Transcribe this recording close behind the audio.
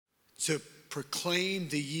to proclaim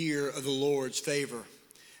the year of the Lord's favor.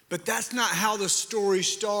 But that's not how the story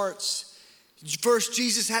starts. First,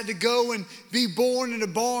 Jesus had to go and be born in a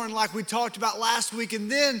barn like we talked about last week.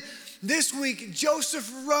 And then this week,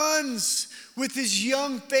 Joseph runs with his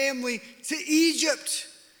young family to Egypt.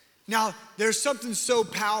 Now, there's something so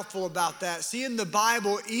powerful about that. See, in the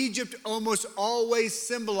Bible, Egypt almost always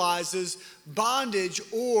symbolizes bondage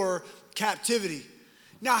or captivity.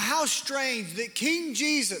 Now, how strange that King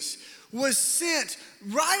Jesus was sent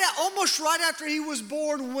almost right after he was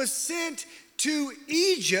born, was sent to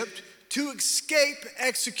Egypt to escape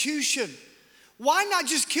execution. Why not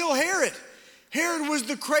just kill Herod? Herod was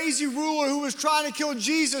the crazy ruler who was trying to kill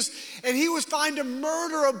Jesus, and he was trying to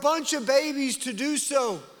murder a bunch of babies to do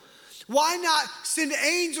so. Why not send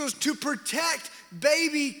angels to protect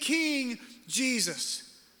baby King Jesus?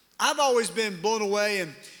 I've always been blown away,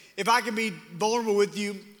 and if I can be vulnerable with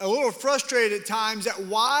you, a little frustrated at times at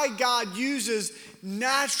why God uses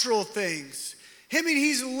natural things. I mean,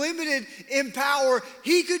 he's limited in power.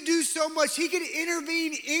 He could do so much. He could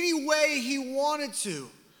intervene any way he wanted to.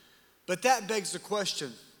 But that begs the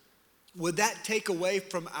question, would that take away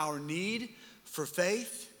from our need for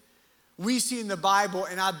faith? We see in the Bible,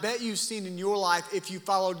 and I bet you've seen in your life if you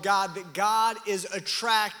followed God, that God is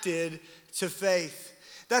attracted to faith.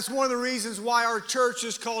 That's one of the reasons why our church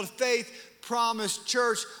is called Faith Promise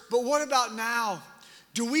Church. But what about now?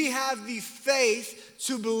 Do we have the faith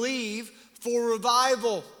to believe for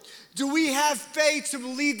revival? Do we have faith to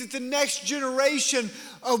believe that the next generation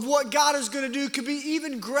of what God is going to do could be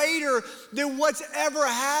even greater than what's ever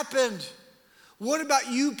happened? What about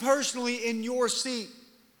you personally in your seat?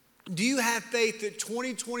 Do you have faith that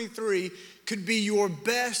 2023 could be your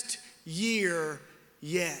best year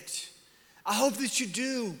yet? I hope that you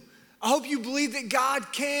do. I hope you believe that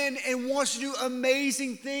God can and wants to do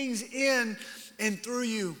amazing things in and through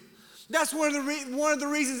you. That's one of the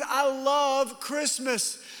reasons I love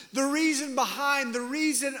Christmas. The reason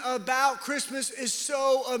about Christmas is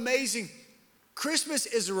so amazing. Christmas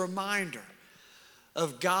is a reminder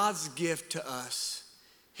of God's gift to us,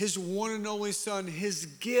 his one and only son, his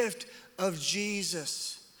gift of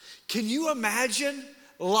Jesus. Can you imagine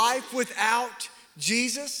life without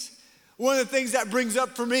Jesus? One of the things that brings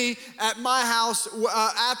up for me at my house,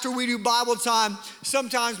 after we do Bible time,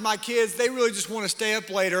 sometimes my kids, they really just want to stay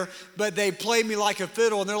up later, but they play me like a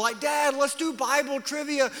fiddle. And they're like, Dad, let's do Bible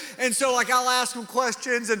trivia. And so I'll ask them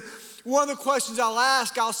questions. And one of the questions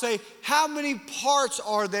I'll say, how many parts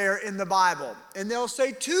are there in the Bible? And they'll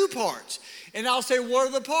say 2 parts. And I'll say, what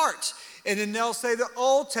are the parts? And then they'll say the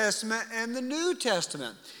Old Testament and the New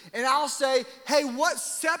Testament. And I'll say, hey, what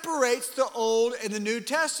separates the Old and the New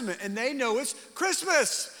Testament? And they know it's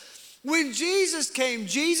Christmas. When Jesus came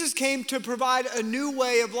to provide a new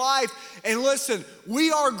way of life. And listen,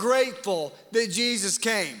 we are grateful that Jesus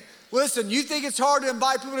came. Listen, you think it's hard to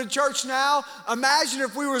invite people to church now? Imagine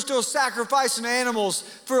if we were still sacrificing animals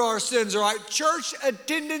for our sins, all right? Church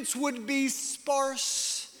attendance would be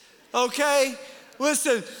sparse, okay?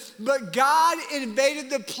 Listen, but God invaded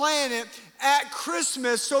the planet at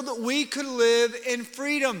Christmas so that we could live in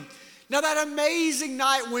freedom. Now, that amazing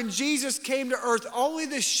night when Jesus came to earth, only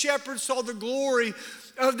the shepherds saw the glory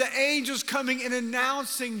of the angels coming and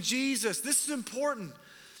announcing Jesus. This is important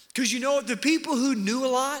because you know what? The people who knew a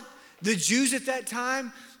lot, the Jews at that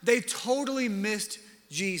time, they totally missed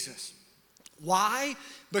Jesus. Why?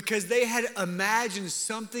 Because they had imagined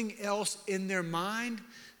something else in their mind,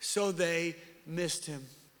 so they missed him.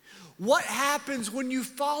 What happens when you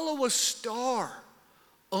follow a star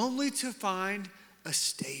only to find a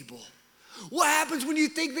stable? What happens when you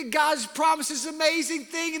think that God's promised this amazing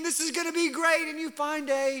thing and this is going to be great and you find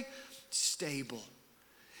a stable?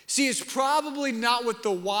 See, it's probably not what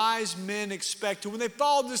the wise men expected. When they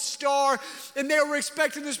followed the star and they were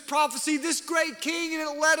expecting this prophecy, this great king, and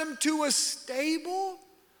it led them to a stable,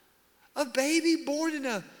 a baby born in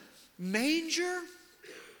a manger.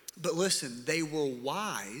 But listen, they were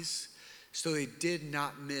wise, so they did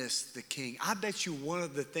not miss the king. I bet you one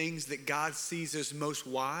of the things that God sees as most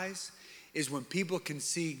wise is when people can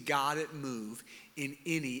see God at move in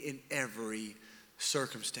any and every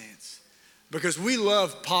circumstance. Because we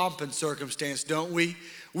love pomp and circumstance, don't we?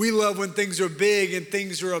 We love when things are big and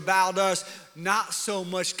things are about us, not so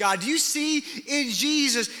much God. Do you see in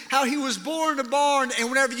Jesus how he was born in a barn, and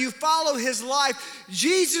whenever you follow his life,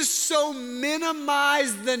 Jesus so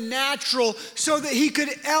minimized the natural so that he could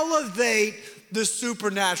elevate the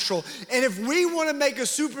supernatural. And if we want to make a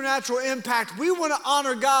supernatural impact, we want to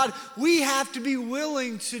honor God, we have to be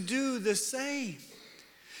willing to do the same.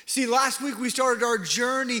 See, last week we started our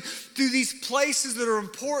journey through these places that are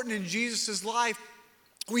important in Jesus' life.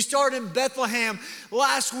 We started in Bethlehem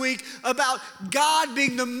last week about God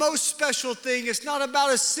being the most special thing. It's not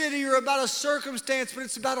about a city or about a circumstance, but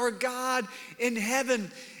it's about our God in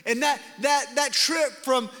heaven. And that trip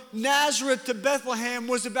from Nazareth to Bethlehem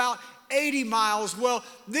was about 80 miles. Well,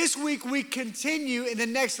 this week we continue in the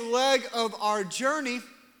next leg of our journey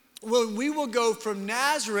when we will go from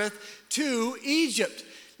Nazareth to Egypt.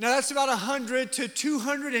 Now that's about 100 to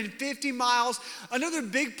 250 miles, another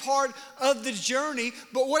big part of the journey.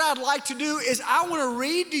 But what I'd like to do is I want to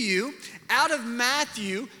read to you out of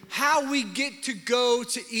Matthew how we get to go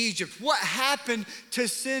to Egypt, what happened to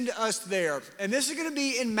send us there. And this is going to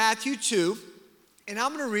be in Matthew 2, and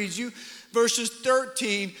I'm going to read you verses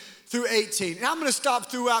 13 through 18. And I'm going to stop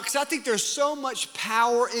throughout because I think there's so much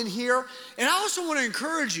power in here. And I also want to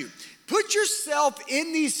encourage you. Put yourself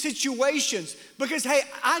in these situations because, hey,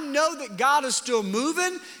 I know that God is still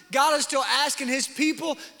moving. God is still asking his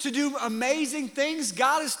people to do amazing things.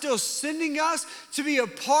 God is still sending us to be a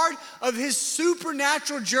part of his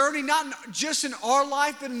supernatural journey, not just in our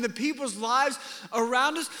life, but in the people's lives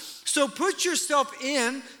around us. So put yourself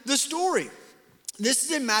in the story. This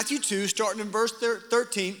is in Matthew 2, starting in verse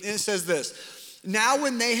 13, and it says this. Now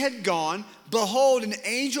when they had gone, behold, an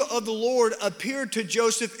angel of the Lord appeared to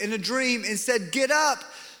Joseph in a dream and said, get up,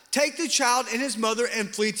 take the child and his mother and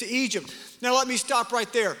flee to Egypt. Now let me stop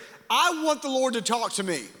right there. I want the Lord to talk to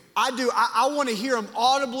me. I do. I want to hear him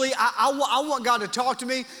audibly. I want God to talk to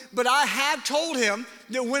me, but I have told him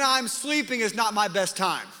that when I'm sleeping is not my best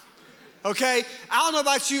time. Okay? I don't know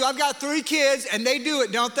about you. I've got 3 kids and they do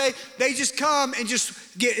it, don't they? They just come and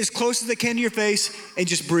just get as close as they can to your face and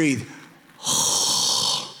just breathe.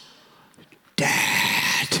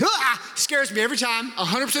 Dad. Scares me every time.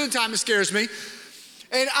 100% of the time it scares me.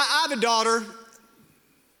 And I have a daughter.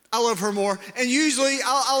 I love her more. And usually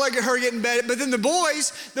I'll let her get in bed. But then the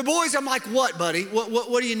boys, I'm like, what, buddy?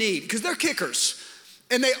 What do you need? Because they're kickers.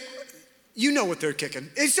 And you know what they're kicking.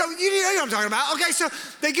 And so you know what I'm talking about. Okay, so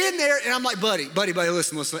they get in there and I'm like, buddy,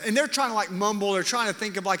 listen. And they're trying to like mumble. They're trying to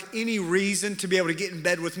think of like any reason to be able to get in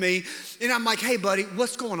bed with me. And I'm like, hey, buddy,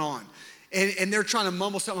 what's going on? And they're trying to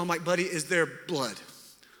mumble something. I'm like, buddy, is there blood?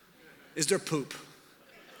 Is there poop?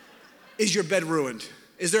 Is your bed ruined?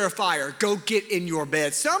 Is there a fire? Go get in your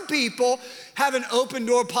bed. Some people have an open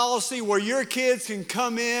door policy where your kids can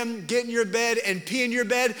come in, get in your bed, and pee in your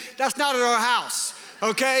bed. That's not at our house,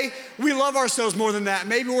 okay? We love ourselves more than that.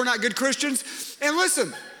 Maybe we're not good Christians. And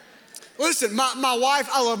listen, my wife,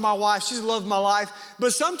 I love my wife. She's the love of my life.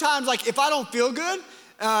 But sometimes, like, if I don't feel good,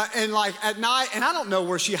 and like at night, and I don't know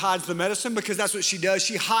where she hides the medicine because that's what she does.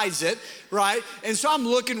 She hides it, right? And so I'm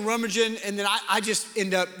looking, rummaging, and then I just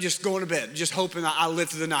end up just going to bed, just hoping that I live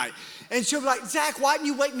through the night. And she'll be like, Zach, why didn't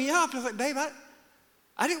you wake me up? I was like, babe,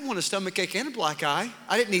 I didn't want a stomachache and a black eye.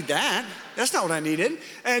 I didn't need that. That's not what I needed.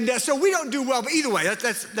 And so we don't do well, but either way,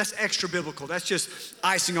 that's extra biblical. That's just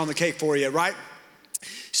icing on the cake for you, right?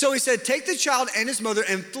 So he said, take the child and his mother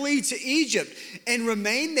and flee to Egypt and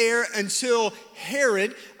remain there until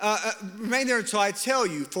I tell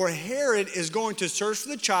you, for Herod is going to search for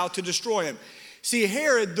the child to destroy him. See,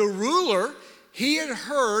 Herod, the ruler, he had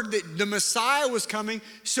heard that the Messiah was coming,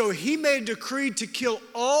 so he made a decree to kill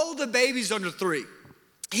all the babies under 3.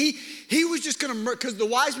 He was just gonna murder, because the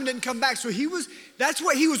wise men didn't come back, so that's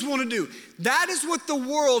what he was willing to do. That is what the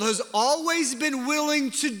world has always been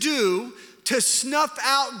willing to do to snuff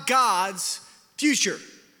out God's future.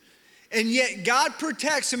 And yet God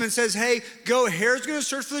protects him and says, hey, go, Herod's gonna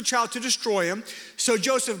search for the child to destroy him. So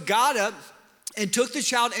Joseph got up and took the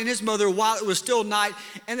child and his mother while it was still night,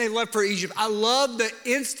 and they left for Egypt. I love the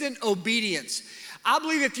instant obedience. I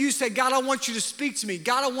believe if you say, God, I want you to speak to me.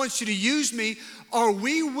 God, I want you to use me. Are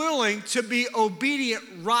we willing to be obedient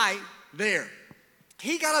right there?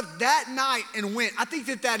 He got up that night and went. I think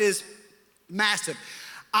that is massive.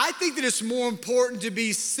 I think that it's more important to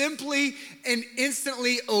be simply and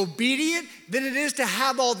instantly obedient than it is to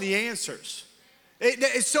have all the answers.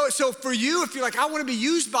 So for you, if you're like, I want to be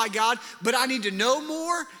used by God, but I need to know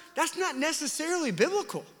more, that's not necessarily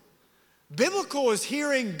biblical. Biblical is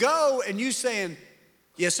hearing go and you saying,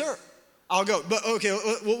 yes, sir, I'll go. But okay,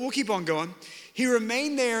 we'll keep on going. He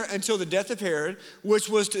remained there until the death of Herod, this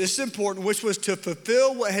is important, which was to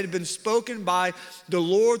fulfill what had been spoken by the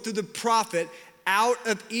Lord through the prophet, out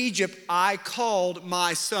of Egypt I called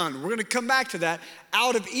my son. We're going to come back to that.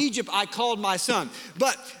 Out of Egypt I called my son.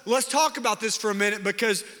 But let's talk about this for a minute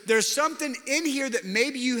because there's something in here that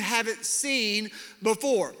maybe you haven't seen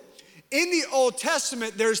before. In the Old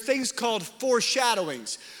Testament, there's things called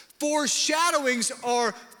foreshadowings. Foreshadowings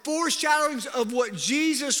are foreshadowings of what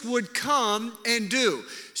Jesus would come and do.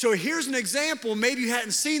 So here's an example. Maybe you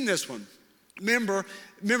hadn't seen this one. Remember,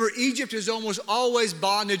 Egypt is almost always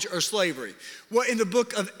bondage or slavery. Well, in the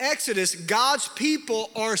book of Exodus, God's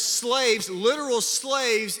people are slaves, literal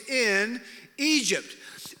slaves in Egypt.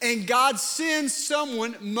 And God sends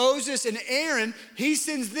someone, Moses and Aaron, he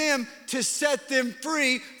sends them to set them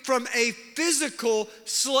free from a physical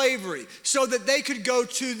slavery so that they could go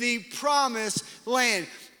to the promised land.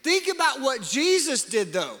 Think about what Jesus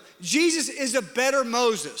did though. Jesus is a better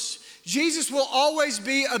Moses. Jesus will always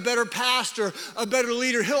be a better pastor, a better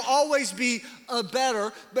leader. He'll always be a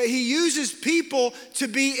better, but he uses people to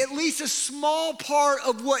be at least a small part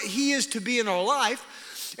of what he is to be in our life.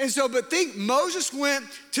 And so, but think, Moses went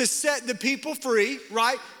to set the people free,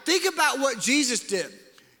 right? Think about what Jesus did.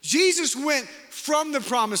 Jesus went from the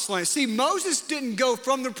promised land. See, Moses didn't go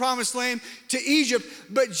from the promised land to Egypt,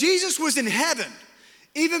 but Jesus was in heaven.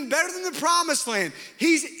 Even better than the promised land.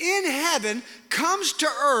 He's in heaven, comes to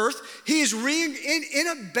earth, he is in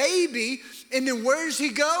a baby, and then where does he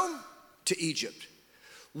go? To Egypt.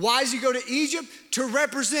 Why does he go to Egypt? To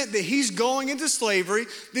represent that he's going into slavery,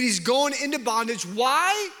 that he's going into bondage.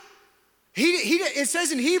 Why? It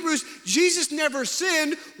says in Hebrews, Jesus never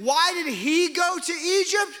sinned. Why did he go to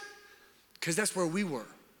Egypt? Because that's where we were.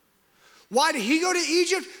 Why did he go to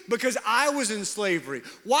Egypt? Because I was in slavery.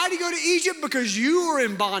 Why did he go to Egypt? Because you were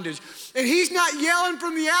in bondage. And he's not yelling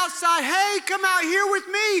from the outside, hey, come out here with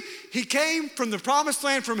me. He came from the promised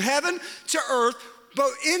land, from heaven to earth, but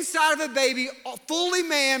inside of a baby, fully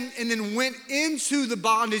man, and then went into the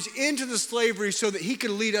bondage, into the slavery so that he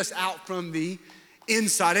could lead us out from the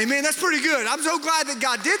inside. Amen, that's pretty good. I'm so glad that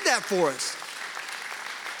God did that for us.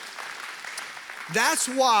 That's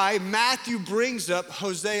why Matthew brings up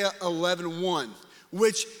Hosea 11:1,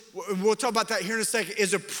 which we'll talk about that here in a second,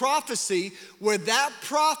 is a prophecy where that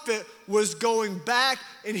prophet was going back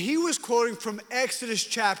and he was quoting from Exodus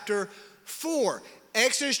chapter 4.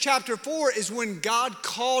 Exodus chapter 4 is when God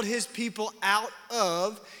called his people out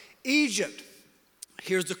of Egypt.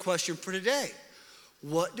 Here's the question for today.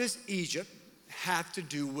 What does Egypt have to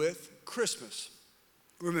do with Christmas?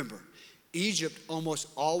 Remember, Egypt almost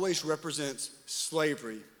always represents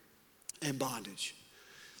slavery and bondage.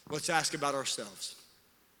 Let's ask about ourselves.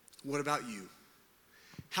 What about you?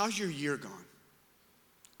 How's your year gone?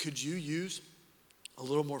 Could you use a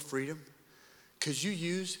little more freedom? Could you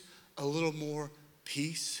use a little more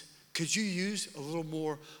peace? Could you use a little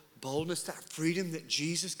more boldness, that freedom that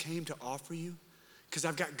Jesus came to offer you? Because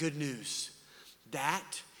I've got good news.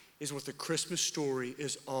 That is what the Christmas story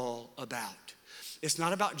is all about. It's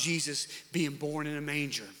not about Jesus being born in a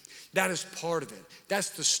manger. That is part of it.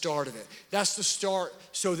 That's the start of it. That's the start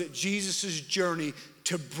so that Jesus' journey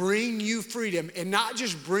to bring you freedom, and not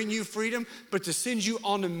just bring you freedom, but to send you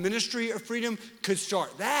on the ministry of freedom could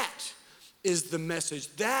start. That is the message.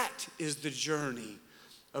 That is the journey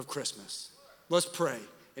of Christmas. Let's pray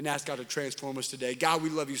and ask God to transform us today. God, we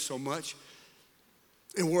love you so much.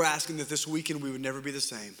 And we're asking that this weekend we would never be the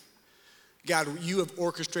same. God, you have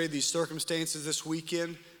orchestrated these circumstances this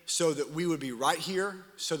weekend so that we would be right here,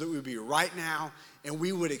 so that we would be right now, and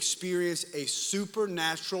we would experience a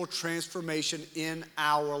supernatural transformation in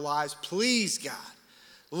our lives. Please, God,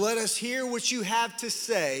 let us hear what you have to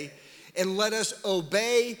say and let us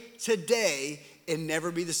obey today and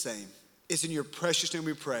never be the same. It's in your precious name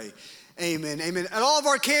we pray. Amen, amen. At all of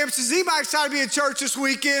our campuses, anybody excited to be in church this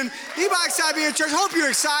weekend? Anybody excited to be in church? Hope you're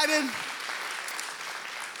excited.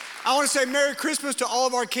 I want to say Merry Christmas to all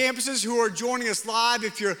of our campuses who are joining us live.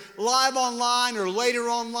 If you're live online or later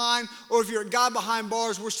online, or if you're at God Behind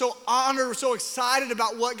Bars, we're so honored, we're so excited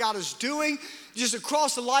about what God is doing just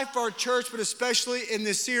across the life of our church, but especially in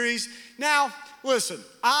this series. Now, listen,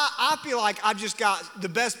 I feel like I've just got the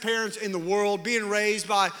best parents in the world. Being raised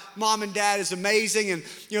by mom and dad is amazing, and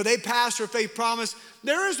they pastor Faith Promise.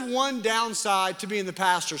 There is one downside to being the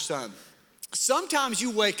pastor's son. Sometimes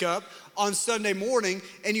you wake up on Sunday morning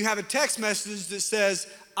and you have a text message that says,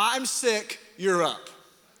 I'm sick, you're up.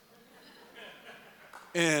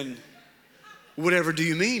 And whatever do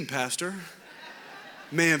you mean, Pastor?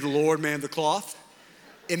 Man of the Lord, man of the cloth.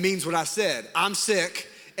 It means what I said. I'm sick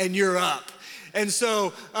and you're up. And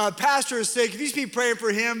so Pastor is sick. If you just be praying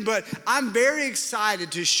for him, but I'm very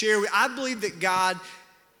excited to share. I believe that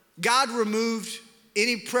God removed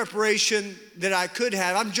any preparation that I could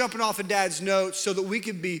have. I'm jumping off of Dad's notes so that we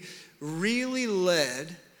could be really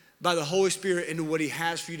led by the Holy Spirit into what he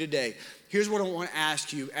has for you today. Here's what I want to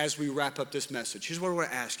ask you as we wrap up this message. Here's what I want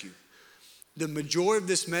to ask you. The majority of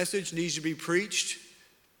this message needs to be preached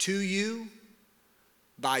to you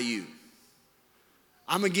by you.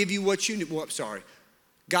 I'm going to give you what you need.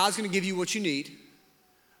 God's going to give you what you need,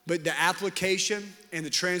 but the application and the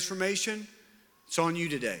transformation, it's on you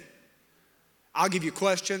today. I'll give you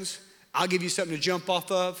questions. I'll give you something to jump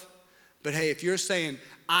off of. But hey, if you're saying,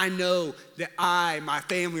 I know that my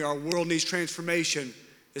family, our world needs transformation,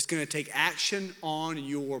 it's going to take action on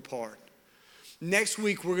your part. Next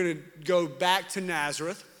week, we're going to go back to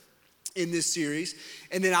Nazareth in this series.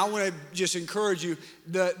 And then I want to just encourage you,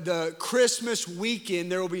 the Christmas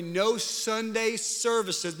weekend, there will be no Sunday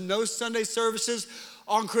services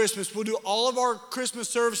on Christmas. We'll do all of our Christmas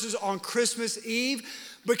services on Christmas Eve.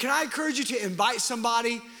 But can I encourage you to invite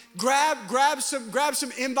somebody? Grab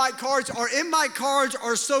some invite cards. Our invite cards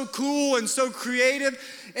are so cool and so creative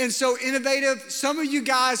and so innovative. Some of you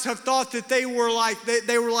guys have thought that they were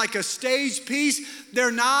like a stage piece.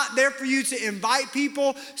 They're not. They're for you to invite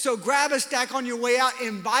people. So grab a stack on your way out.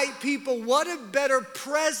 Invite people. What a better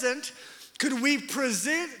present could we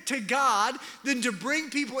present to God than to bring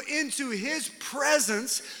people into his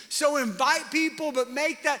presence? So invite people, but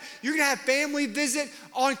make that, you're gonna have family visit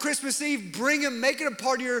on Christmas Eve. Bring them, make it a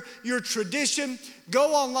part of your tradition.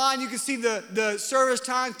 Go online, you can see the service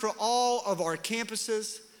times for all of our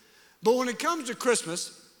campuses. But when it comes to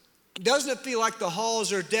Christmas, doesn't it feel like the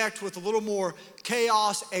halls are decked with a little more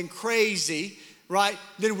chaos and crazy, right,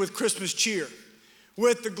 than with Christmas cheer?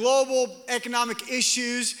 With the global economic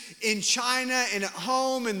issues in China and at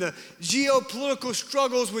home and the geopolitical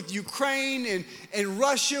struggles with Ukraine and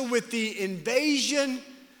Russia with the invasion.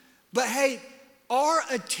 But hey, our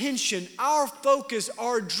attention, our focus,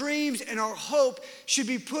 our dreams, and our hope should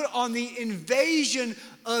be put on the invasion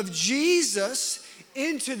of Jesus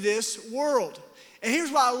into this world. And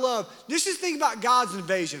here's what I love. This is the thing about God's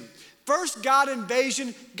invasion. First, God's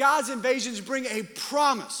invasions bring a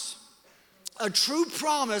promise. A true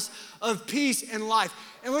promise of peace and life.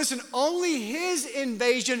 And listen, only his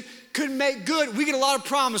invasion could make good. We get a lot of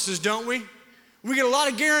promises, don't we? We get a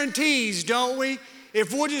lot of guarantees, don't we?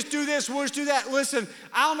 If we'll just do this, we'll just do that. Listen,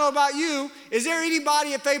 I don't know about you. Is there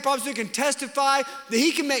anybody at Faith Promise who can testify that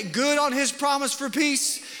he can make good on his promise for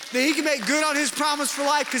peace? That he can make good on his promise for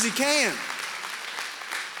life? Because he can.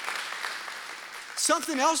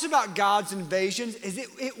 Something else about God's invasions is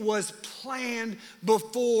it was planned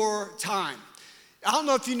before time. I don't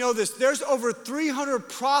know if you know this, there's over 300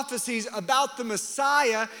 prophecies about the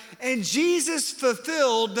Messiah, and Jesus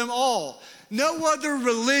fulfilled them all. No other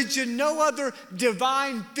religion, no other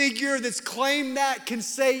divine figure that's claimed that can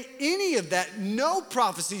say any of that. No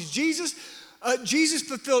prophecies. Jesus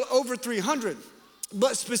fulfilled over 300.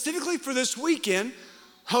 But specifically for this weekend,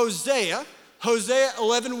 Hosea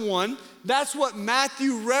 11:1, that's what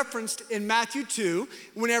Matthew referenced in Matthew 2,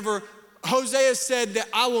 whenever Hosea said that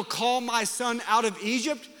I will call my son out of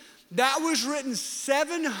Egypt. That was written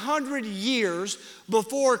 700 years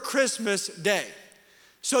before Christmas Day.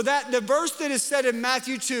 So that the verse that is said in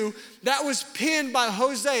Matthew 2, that was penned by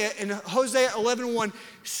Hosea in Hosea 11:1,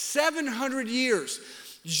 700 years.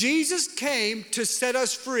 Jesus came to set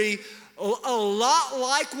us free, a lot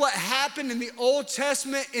like what happened in the Old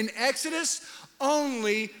Testament in Exodus,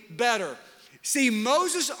 only better. See,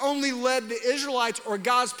 Moses only led the Israelites or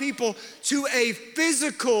God's people to a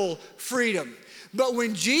physical freedom. But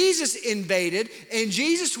when Jesus invaded and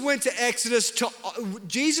Jesus went to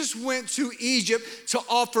Egypt to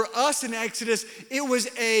offer us an Exodus, it was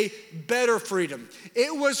a better freedom.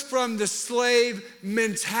 It was from the slave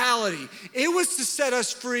mentality. It was to set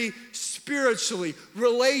us free spiritually,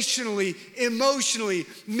 relationally, emotionally,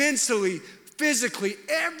 mentally, physically,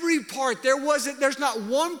 every part. There's not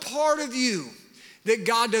one part of you that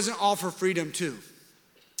God doesn't offer freedom to.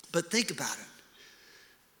 But think about it.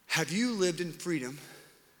 Have you lived in freedom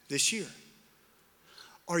this year?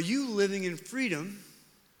 Are you living in freedom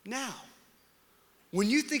now? When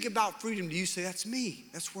you think about freedom, do you say, that's me,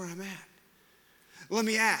 that's where I'm at? Let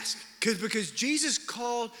me ask, because Jesus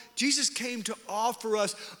came to offer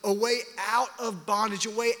us a way out of bondage,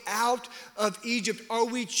 a way out of Egypt. Are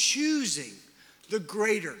we choosing the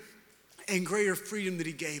greater and greater freedom that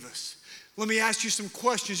he gave us? Let me ask you some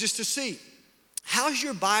questions just to see. How's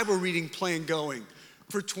your Bible reading plan going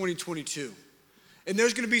for 2022? And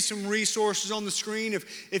there's going to be some resources on the screen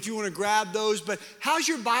if you want to grab those. But how's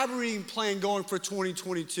your Bible reading plan going for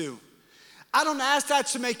 2022? I don't ask that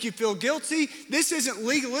to make you feel guilty. This isn't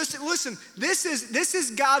legalistic. Listen, this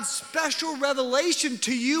is God's special revelation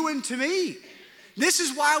to you and to me. This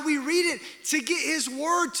is why we read it, to get his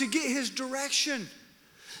word, to get his direction.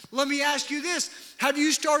 Let me ask you this. Have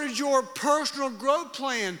you started your personal growth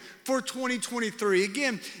plan for 2023?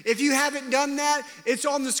 Again, if you haven't done that, it's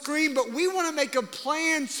on the screen, but we want to make a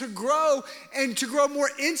plan to grow and to grow more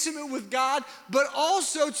intimate with God, but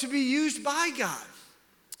also to be used by God.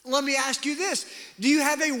 Let me ask you this. Do you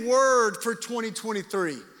have a word for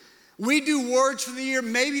 2023? We do words for the year.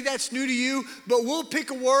 Maybe that's new to you, but we'll pick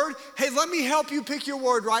a word. Hey, let me help you pick your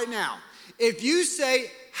word right now. If you say,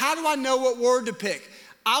 how do I know what word to pick?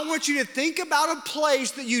 I want you to think about a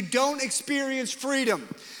place that you don't experience freedom.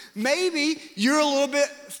 Maybe you're a little bit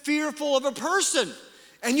fearful of a person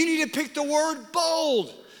and you need to pick the word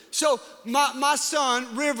bold. So my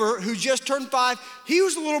son, River, who just turned 5, he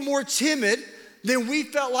was a little more timid than we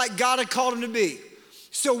felt like God had called him to be.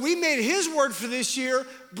 So we made his word for this year,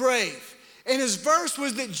 brave. And his verse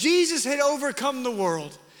was that Jesus had overcome the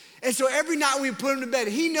world. And so every night we put him to bed,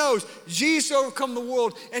 he knows Jesus overcome the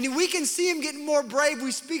world. And we can see him getting more brave.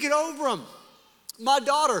 We speak it over him. My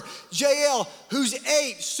daughter, JL, who's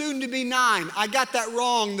 8, soon to be 9. I got that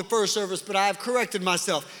wrong the first service, but I have corrected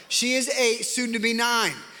myself. She is 8, soon to be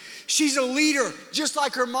 9. She's a leader, just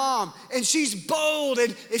like her mom, and she's bold,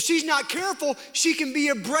 and if she's not careful, she can be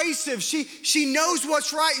abrasive. She knows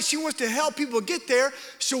what's right, and she wants to help people get there.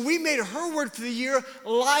 So we made her word for the year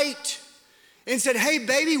light, and said, hey,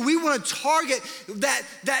 baby, we want to target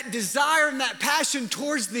that desire and that passion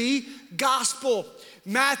towards the gospel.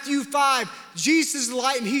 Matthew 5, Jesus is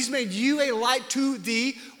light and he's made you a light to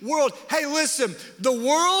the world. Hey, listen, the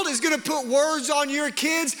world is going to put words on your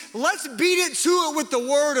kids. Let's beat it to it with the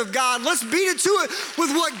word of God. Let's beat it to it with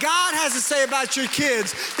what God has to say about your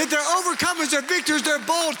kids. That they're overcomers, they're victors, they're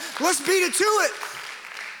bold. Let's beat it to it.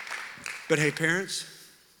 But hey, parents,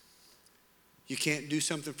 you can't do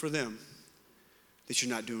something for them that you're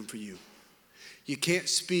not doing for you. You can't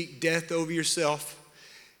speak death over yourself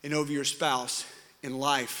and over your spouse and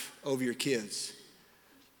life over your kids.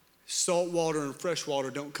 Salt water and fresh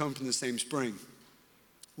water don't come from the same spring.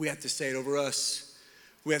 We have to say it over us.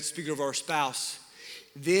 We have to speak it over our spouse.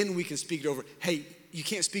 Then we can speak it over, hey, you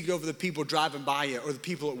can't speak it over the people driving by you or the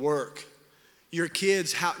people at work. Your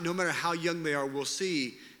kids, no matter how young they are, will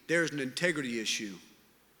see there's an integrity issue.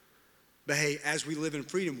 But hey, as we live in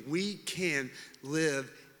freedom, we can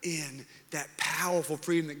live in that powerful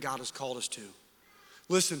freedom that God has called us to.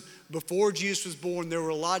 Listen, before Jesus was born, there were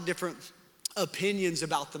a lot of different opinions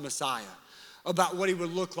about the Messiah, about what he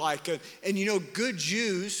would look like. And you know, good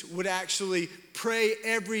Jews would actually pray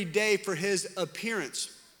every day for his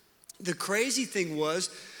appearance. The crazy thing was,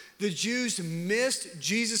 the Jews missed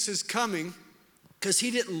Jesus' coming because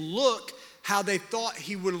he didn't look how they thought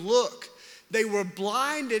he would look. They were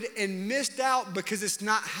blinded and missed out because it's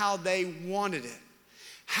not how they wanted it.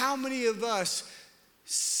 How many of us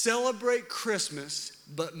celebrate Christmas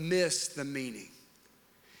but miss the meaning?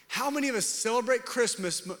 How many of us celebrate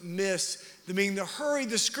Christmas but miss the meaning? The hurry,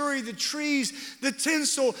 the scurry, the trees, the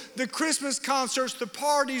tinsel, the Christmas concerts, the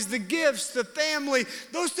parties, the gifts, the family.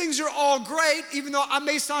 Those things are all great, even though I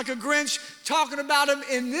may sound like a Grinch talking about them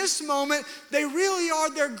in this moment. They really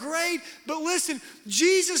are, they're great. But listen,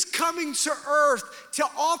 Jesus coming to earth to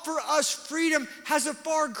offer us freedom has a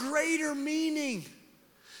far greater meaning.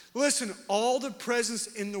 Listen, all the presents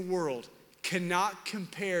in the world cannot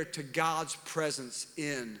compare to God's presence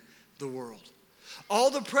in the world. All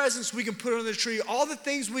the presents we can put on the tree, all the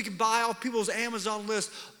things we can buy off people's Amazon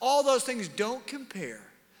list, all those things don't compare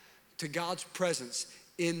to God's presence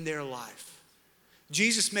in their life.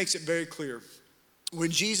 Jesus makes it very clear. One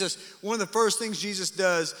of the first things Jesus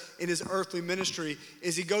does in his earthly ministry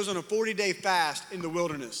is he goes on a 40-day fast in the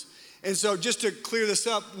wilderness. And so just to clear this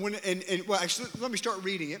up, actually, let me start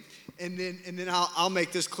reading it, and then I'll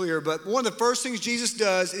make this clear. But one of the first things Jesus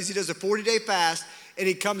does is he does a 40-day fast, and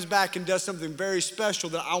he comes back and does something very special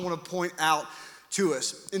that I want to point out to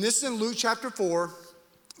us. And this is in Luke chapter 4,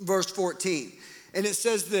 verse 14. And it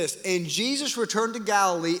says this, and Jesus returned to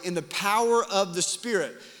Galilee in the power of the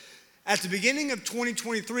Spirit. At the beginning of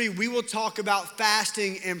 2023, we will talk about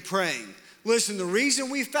fasting and praying. Listen, the reason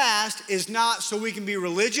we fast is not so we can be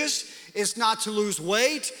religious. It's not to lose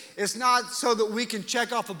weight. It's not so that we can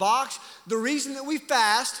check off a box. The reason that we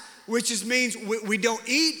fast, which means we don't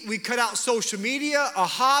eat, we cut out social media, a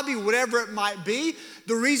hobby, whatever it might be.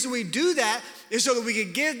 The reason we do that is so that we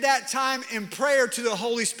can give that time in prayer to the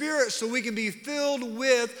Holy Spirit so we can be filled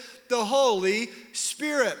with the Holy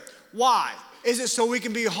Spirit. Why? Is it so we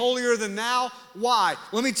can be holier than thou? Why?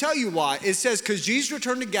 Let me tell you why. It says, because Jesus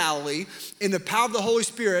returned to Galilee in the power of the Holy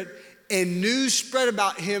Spirit, and news spread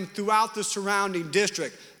about him throughout the surrounding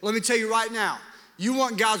district. Let me tell you right now, you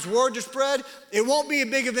want God's word to spread? It won't be a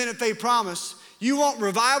big event at Faith Promise. You want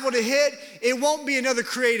revival to hit? It won't be another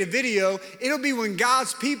creative video. It'll be when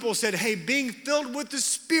God's people said, hey, being filled with the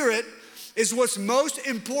Spirit is what's most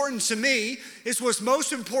important to me. It's what's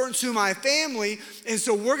most important to my family. And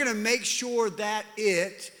so we're going to make sure that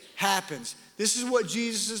it happens. This is what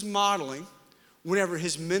Jesus is modeling whenever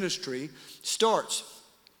his ministry starts.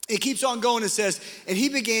 It keeps on going. It says, and he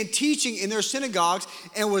began teaching in their synagogues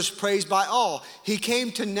and was praised by all. He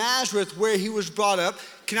came to Nazareth where he was brought up.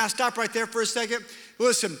 Can I stop right there for a second?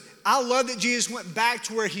 Listen, I love that Jesus went back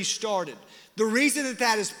to where he started. The reason that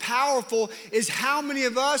that is powerful is how many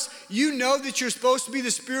of us, you know that you're supposed to be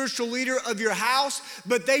the spiritual leader of your house,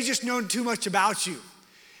 but they just know too much about you.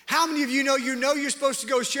 How many of you know you're supposed to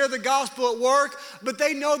go share the gospel at work, but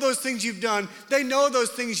they know those things you've done. They know those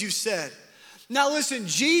things you've said. Now listen,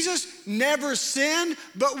 Jesus never sinned,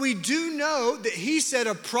 but we do know that he said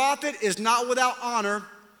a prophet is not without honor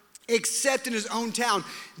except in his own town.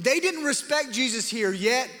 They didn't respect Jesus here,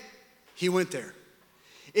 yet he went there.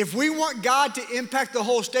 If we want God to impact the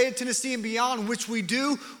whole state of Tennessee and beyond, which we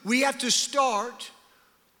do, we have to start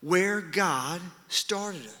where God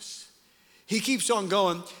started us. He keeps on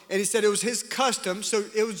going, and he said it was his custom, so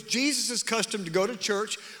it was Jesus' custom to go to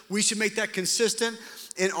church. We should make that consistent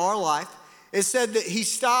in our life. It said that he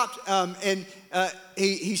stopped and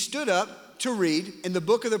he stood up to read, and the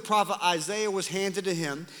book of the prophet Isaiah was handed to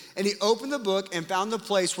him, and he opened the book and found the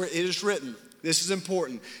place where it is written. This is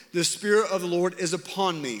important. The Spirit of the Lord is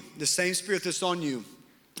upon me, the same Spirit that's on you,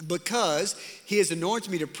 because he has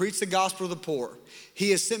anointed me to preach the gospel to the poor.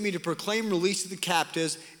 He has sent me to proclaim release to the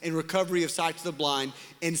captives and recovery of sight to the blind,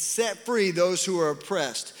 and set free those who are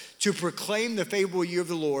oppressed, to proclaim the favorable year of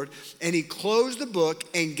the Lord. And he closed the book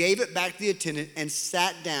and gave it back to the attendant and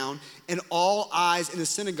sat down, and all eyes in the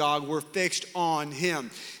synagogue were fixed on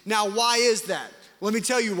him. Now, why is that? Let me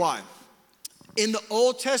tell you why. In the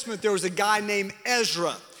Old Testament, there was a guy named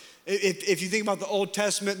Ezra. If you think about the Old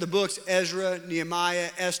Testament, the books Ezra, Nehemiah,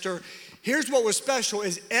 Esther, here's what was special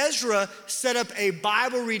is Ezra set up a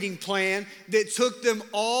Bible reading plan that took them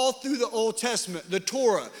all through the Old Testament, the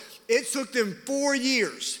Torah. It took them 4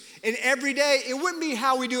 years. And every day, it wouldn't be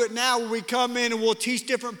how we do it now where we come in and we'll teach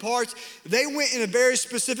different parts. They went in a very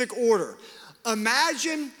specific order.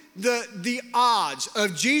 Imagine the odds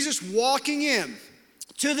of Jesus walking in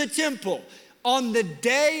to the temple on the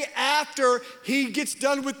day after he gets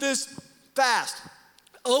done with this fast,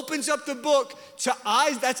 opens up the book to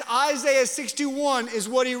that's Isaiah 61 is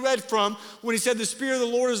what he read from when he said, the Spirit of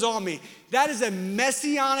the Lord is on me. That is a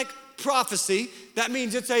messianic prophecy. That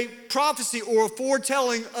means it's a prophecy or a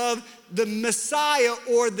foretelling of the Messiah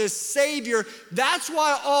or the Savior. That's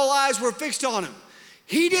why all eyes were fixed on him.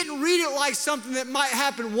 He didn't read it like something that might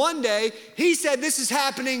happen one day. He said, this is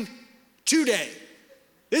happening today.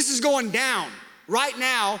 This is going down right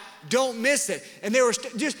now. Don't miss it. And they were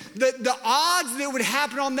just the odds that would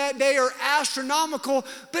happen on that day are astronomical,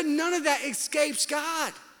 but none of that escapes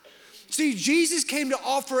God. See, Jesus came to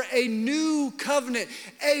offer a new covenant,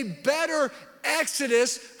 a better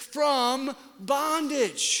exodus from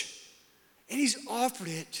bondage. And he's offered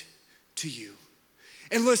it to you.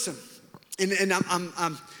 And listen, and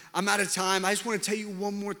I'm out of time. I just want to tell you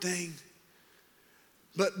one more thing.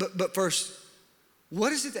 But first,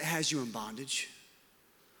 what is it that has you in bondage?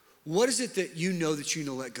 What is it that you know that you need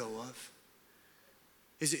to let go of?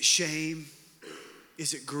 Is it shame?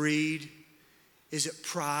 Is it greed? Is it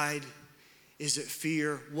pride? Is it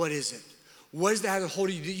fear? What is it? What is that has a hold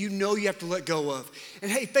of you that you know you have to let go of? And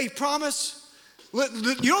hey, Faith Promise,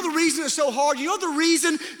 you know the reason it's so hard? You know the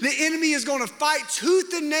reason the enemy is going to fight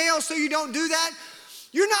tooth and nail so you don't do that?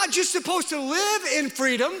 You're not just supposed to live in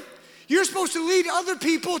freedom. You're supposed to lead other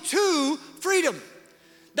people to freedom.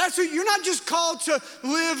 That's what you're not just called to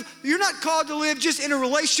live. You're not called to live just in a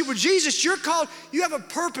relationship with Jesus. You have a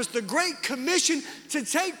purpose, the Great Commission to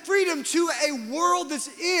take freedom to a world that's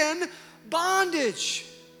in bondage.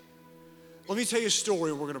 Let me tell you a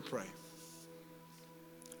story and we're going to pray.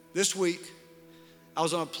 This week, I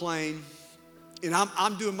was on a plane and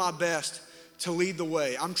I'm doing my best to lead the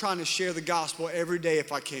way. I'm trying to share the gospel every day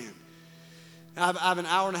if I can. I have an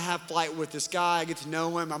hour and a half flight with this guy. I get to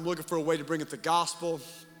know him. I'm looking for a way to bring up the gospel.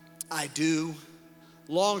 I do.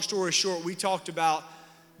 Long story short, we talked about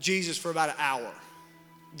Jesus for about an hour.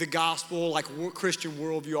 The gospel, like Christian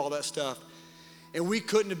worldview, all that stuff. And we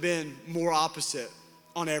couldn't have been more opposite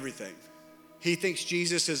on everything. He thinks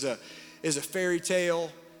Jesus is a fairy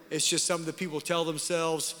tale. It's just something that people tell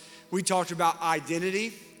themselves. We talked about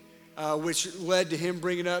identity, which led to him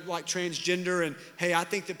bringing up like transgender. And hey, I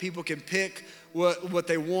think that people can pick what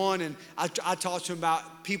they want. And I talked to him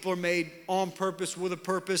about people are made on purpose with a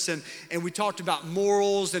purpose. And we talked about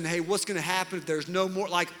morals and hey, what's going to happen if there's no more,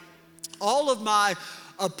 like all of my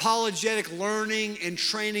apologetic learning and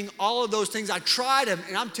training, all of those things. I tried them,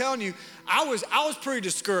 and I'm telling you, I was pretty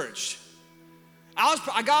discouraged.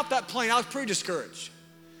 I got off that plane, I was pretty discouraged.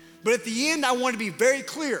 But at the end, I wanted to be very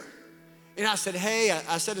clear. And I said, hey,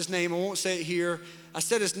 I said his name, I won't say it here. I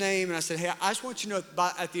said his name and I said, hey, I just want you to know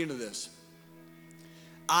at the end of this,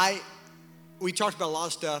 we talked about a lot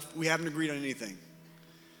of stuff. We haven't agreed on anything.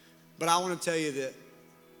 But I want to tell you that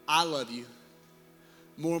I love you.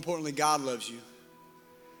 More importantly, God loves you.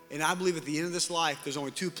 And I believe at the end of this life, there's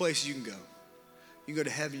only two places you can go. You can go to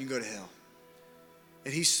heaven, you can go to hell.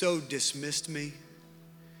 And he so dismissed me.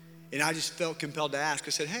 And I just felt compelled to ask.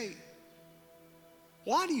 I said, hey,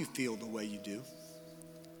 why do you feel the way you do?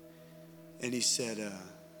 And he said,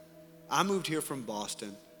 I moved here from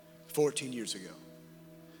Boston 14 years ago.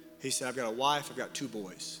 He said, I've got a wife, I've got two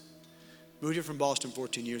boys. Moved here from Boston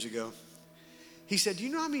 14 years ago. He said, do you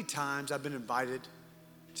know how many times I've been invited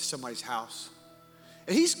to somebody's house?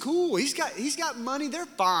 And he's cool, he's got money, they're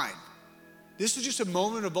fine. This was just a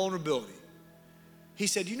moment of vulnerability. He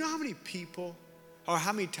said, do you know how many people, or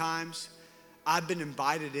how many times I've been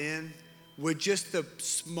invited in with just the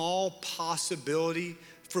small possibility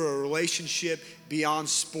for a relationship beyond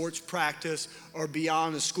sports practice or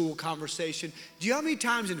beyond a school conversation? Do you know how many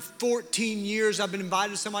times in 14 years I've been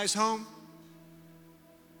invited to somebody's home?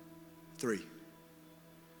 3.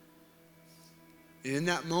 And in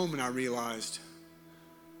that moment I realized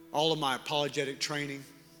all of my apologetic training,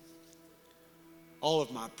 all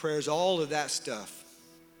of my prayers, all of that stuff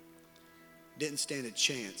didn't stand a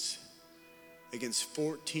chance against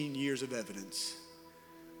 14 years of evidence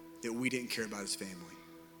that we didn't care about his family.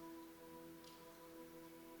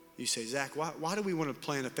 You say, Zach, why do we want to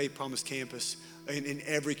plant a Faith Promise campus in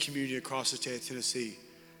every community across the state of Tennessee?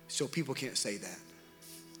 So people can't say that.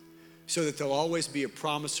 So that there'll always be a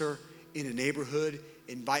promiser in a neighborhood,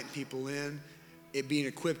 inviting people in, it being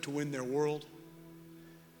equipped to win their world.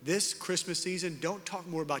 This Christmas season, don't talk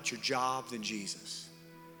more about your job than Jesus.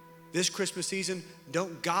 This Christmas season,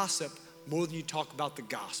 don't gossip more than you talk about the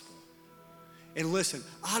gospel. And listen,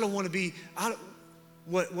 I don't want to be,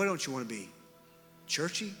 what don't you want to be?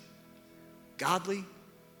 Churchy? Godly?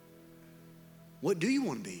 What do you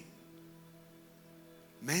want to be?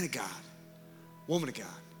 Man of God, woman of God.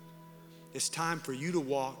 It's time for you to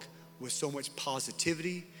walk with so much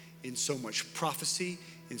positivity and so much prophecy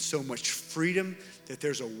and so much freedom that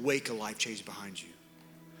there's a wake of life change behind you.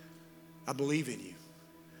 I believe in you.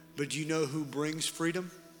 But do you know who brings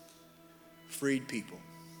freedom? Freed people.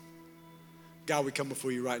 God, we come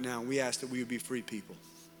before you right now and we ask that we would be free people.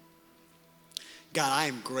 God, I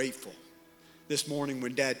am grateful. This morning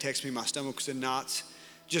when Dad texted me, my stomach was in knots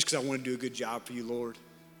just because I want to do a good job for you, Lord.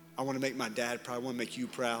 I want to make my dad proud. I want to make you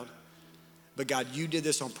proud. But God, you did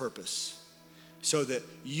this on purpose so that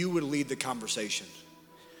you would lead the conversation.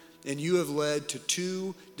 And you have led to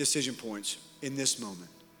 2 decision points in this moment.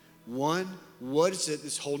 One, what is it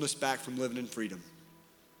that's holding us back from living in freedom?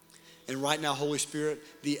 And right now, Holy Spirit,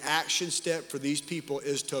 the action step for these people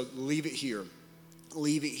is to leave it here.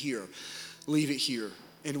 Leave it here. Leave it here.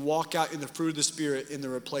 And walk out in the fruit of the Spirit in the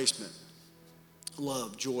replacement.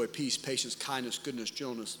 Love, joy, peace, patience, kindness, goodness,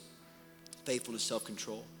 gentleness, faithfulness,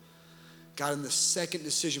 self-control. God, and the second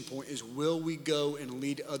decision point is, will we go and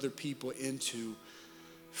lead other people into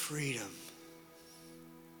freedom?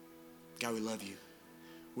 God, we love you.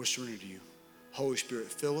 We're surrendered to you. Holy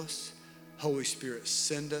Spirit, fill us. Holy Spirit,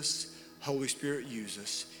 send us. Holy Spirit, use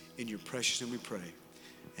us. In your precious name we pray.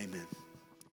 Amen.